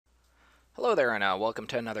Hello there, and welcome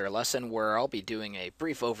to another lesson where I'll be doing a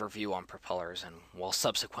brief overview on propellers and, well,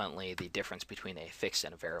 subsequently the difference between a fixed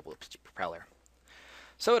and a variable propeller.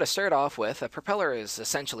 So to start off with, a propeller is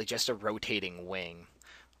essentially just a rotating wing.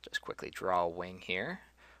 Just quickly draw a wing here,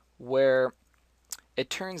 where it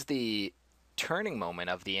turns the turning moment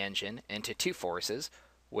of the engine into two forces,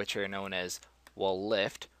 which are known as, well,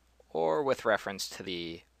 lift, or with reference to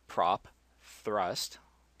the prop, thrust.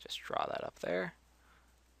 Just draw that up there.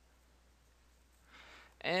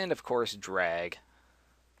 And of course, drag,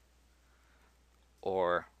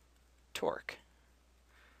 or torque.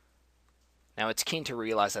 Now it's keen to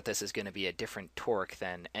realize that this is going to be a different torque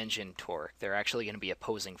than engine torque. They're actually going to be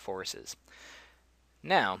opposing forces.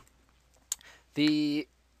 Now, the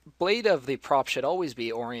blade of the prop should always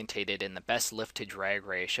be orientated in the best lift to drag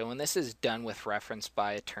ratio, and this is done with reference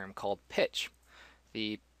by a term called pitch.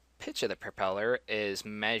 The pitch of the propeller is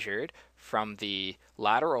measured from the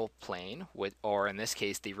lateral plane, or in this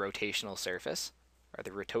case the rotational surface, or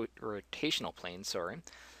the rotational plane, sorry,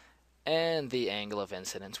 and the angle of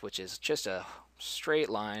incidence, which is just a straight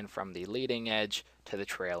line from the leading edge to the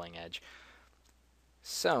trailing edge.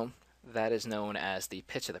 So that is known as the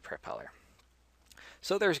pitch of the propeller.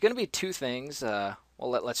 So there's going to be two things.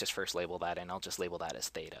 Let's just first label that, and I'll just label that as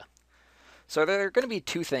theta. So there are going to be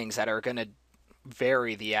two things that are going to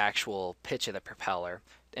vary the actual pitch of the propeller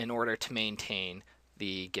in order to maintain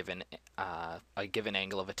the given a given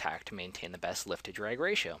angle of attack to maintain the best lift to drag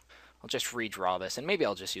ratio. I'll just redraw this, and maybe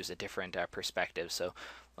I'll just use a different perspective. So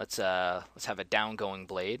let's have a downgoing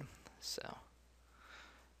blade. So,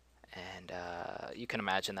 and you can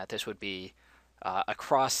imagine that this would be a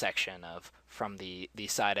cross section of from the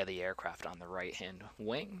side of the aircraft on the right hand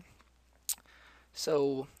wing.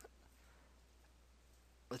 So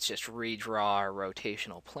let's just redraw our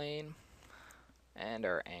rotational plane and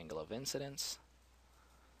our angle of incidence.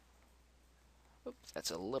 Oops,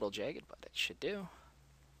 that's a little jagged, but it should do.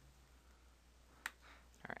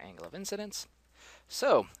 Our angle of incidence.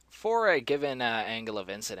 So for a given angle of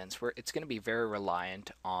incidence, it's going to be very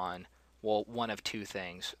reliant on, well, one of two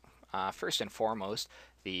things. First and foremost,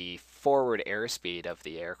 the forward airspeed of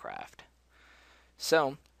the aircraft.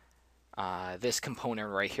 So this component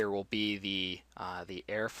right here will be the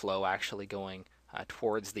airflow actually going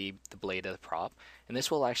towards the blade of the prop, and this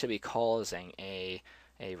will actually be causing a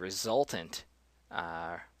resultant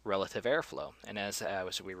relative airflow. And as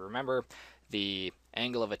we remember, the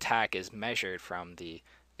angle of attack is measured from the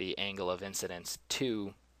angle of incidence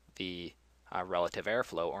to the relative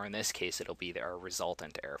airflow, or in this case it'll be our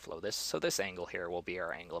resultant airflow. This angle here will be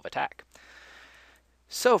our angle of attack.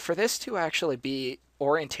 So for this to actually be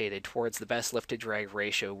orientated towards the best lift to drag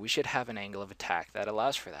ratio, we should have an angle of attack that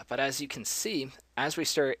allows for that. But as you can see, as we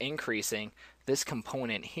start increasing this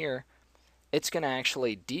component here, it's going to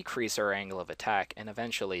actually decrease our angle of attack and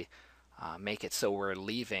eventually make it so we're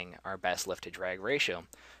leaving our best lift to drag ratio.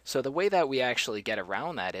 So the way that we actually get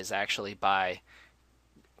around that is actually by,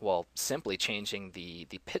 well, simply changing the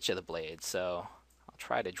pitch of the blade. So I'll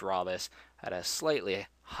try to draw this at a slightly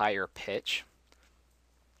higher pitch,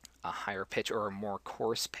 or a more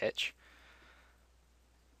coarse pitch,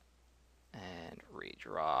 and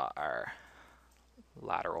redraw our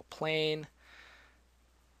lateral plane.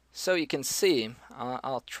 So you can see,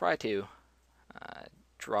 I'll try to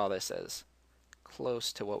draw this as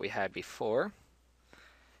close to what we had before.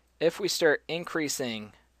 If we start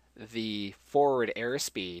increasing the forward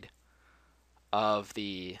airspeed of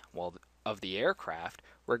the aircraft,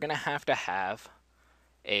 we're going to have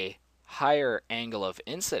a higher angle of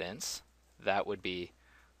incidence. That would be,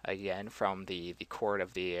 again, from the chord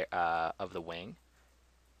of the wing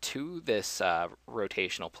to this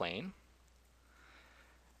rotational plane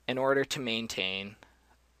in order to maintain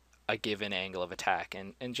a given angle of attack.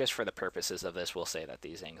 And just for the purposes of this, we'll say that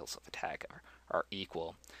these angles of attack are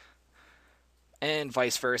equal. And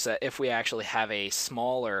vice versa, if we actually have a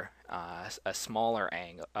smaller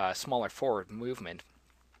forward movement,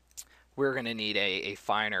 we're going to need a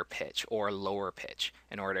finer pitch or lower pitch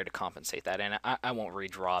in order to compensate that. And I won't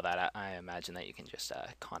redraw that. I imagine that you can just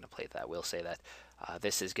contemplate that. We'll say that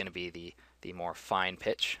this is going to be the more fine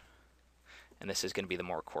pitch, and this is going to be the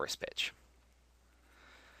more coarse pitch.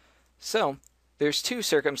 So there's two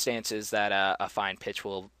circumstances that a fine pitch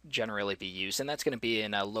will generally be used, and that's going to be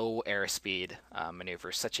in a low airspeed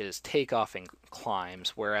maneuvers such as takeoff and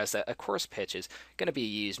climbs, whereas a coarse pitch is going to be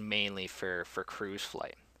used mainly for cruise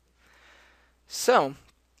flight. So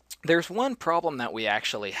there's one problem that we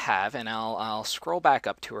actually have, and I'll scroll back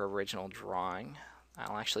up to our original drawing.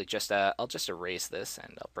 I'll just erase this,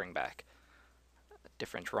 and I'll bring back a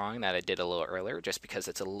different drawing that I did a little earlier, just because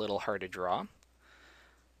it's a little hard to draw.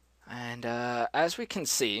 And And as we can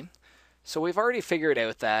see, so we've already figured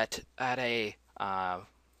out that at a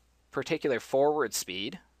particular forward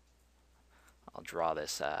speed, I'll draw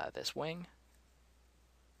this this wing.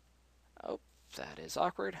 Oh, that is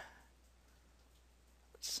awkward.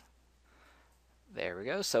 There we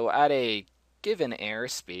go. So at a given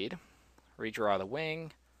airspeed, redraw the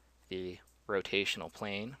wing, the rotational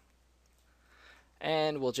plane,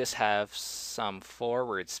 and we'll just have some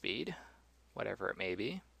forward speed, whatever it may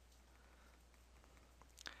be.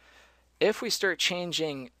 If we start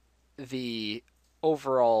changing the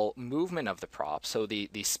overall movement of the prop, so the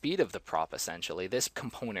speed of the prop essentially, this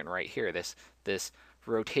component right here, this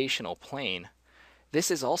rotational plane,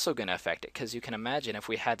 this is also going to affect it, because you can imagine if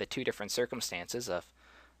we had the two different circumstances of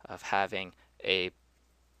having a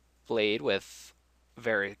blade with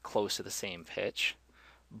very close to the same pitch,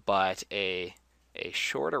 but a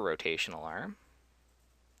shorter rotational arm,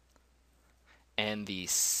 and the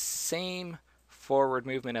same forward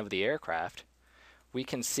movement of the aircraft, we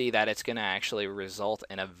can see that it's going to actually result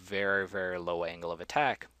in a very, very low angle of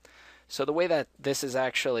attack. So the way that this is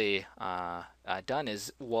actually done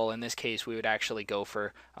is, well, in this case, we would actually go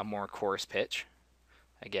for a more coarse pitch,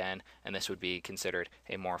 again, and this would be considered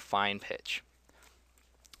a more fine pitch.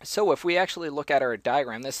 So if we actually look at our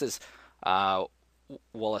diagram, this is, well,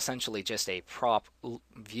 essentially just a prop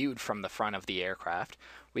viewed from the front of the aircraft.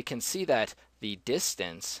 We can see that the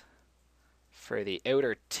distance for the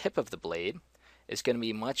outer tip of the blade is going to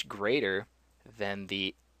be much greater than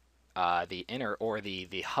the inner, or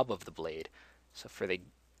the hub of the blade. So for the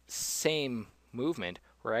same movement,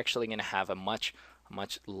 we're actually going to have a much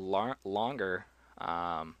longer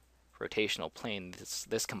rotational plane,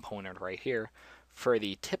 this component right here, for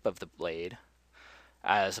the tip of the blade,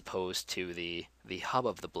 as opposed to the hub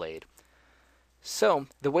of the blade. So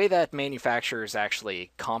the way that manufacturers actually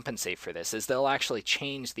compensate for this is they'll actually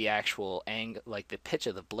change the actual angle, like the pitch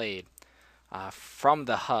of the blade, from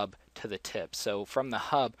the hub to the tip. So from the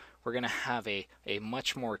hub, we're going to have a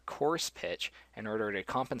much more coarse pitch in order to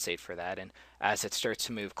compensate for that. And as it starts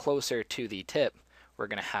to move closer to the tip, we're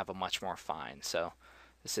going to have a much more fine. So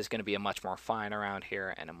this is going to be a much more fine around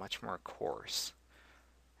here and a much more coarse.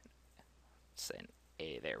 Let's say an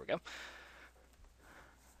A, there we go.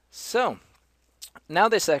 So now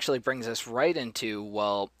this actually brings us right into,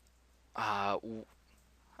 well,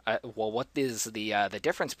 what is the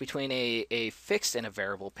difference between a fixed and a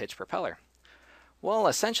variable pitch propeller? Well,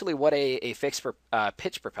 essentially what a fixed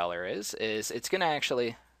pitch propeller is it's going to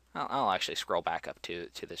actually, I'll actually scroll back up to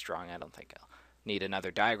this drawing. I don't think I'll need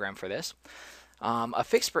another diagram for this. A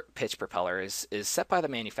fixed pitch propeller is set by the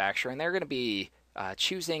manufacturer, and they're going to be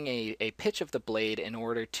choosing a pitch of the blade in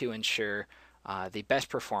order to ensure the best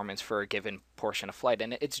performance for a given portion of flight.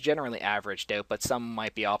 And it's generally averaged out, but some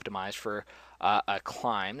might be optimized for a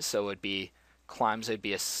climb. So it'd be climbs, it'd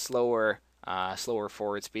be a slower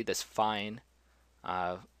forward speed, this fine,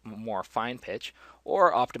 more fine pitch,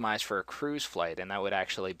 or optimized for a cruise flight, and that would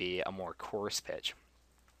actually be a more coarse pitch.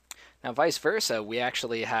 Now, vice versa, we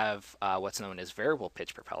actually have what's known as variable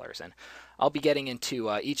pitch propellers, and I'll be getting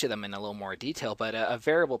into each of them in a little more detail, but a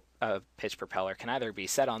variable pitch propeller can either be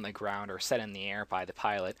set on the ground or set in the air by the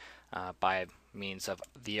pilot by means of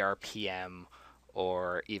the RPM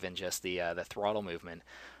or even just the throttle movement.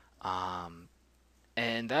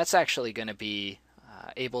 And that's actually going to be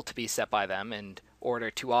able to be set by them in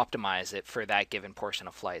order to optimize it for that given portion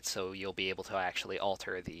of flight. So you'll be able to actually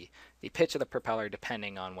alter the pitch of the propeller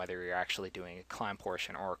depending on whether you're actually doing a climb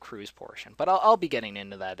portion or a cruise portion. But I'll be getting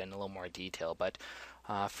into that in a little more detail. But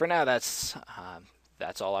for now, that's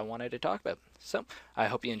all I wanted to talk about. So I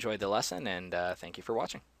hope you enjoyed the lesson, and thank you for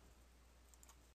watching.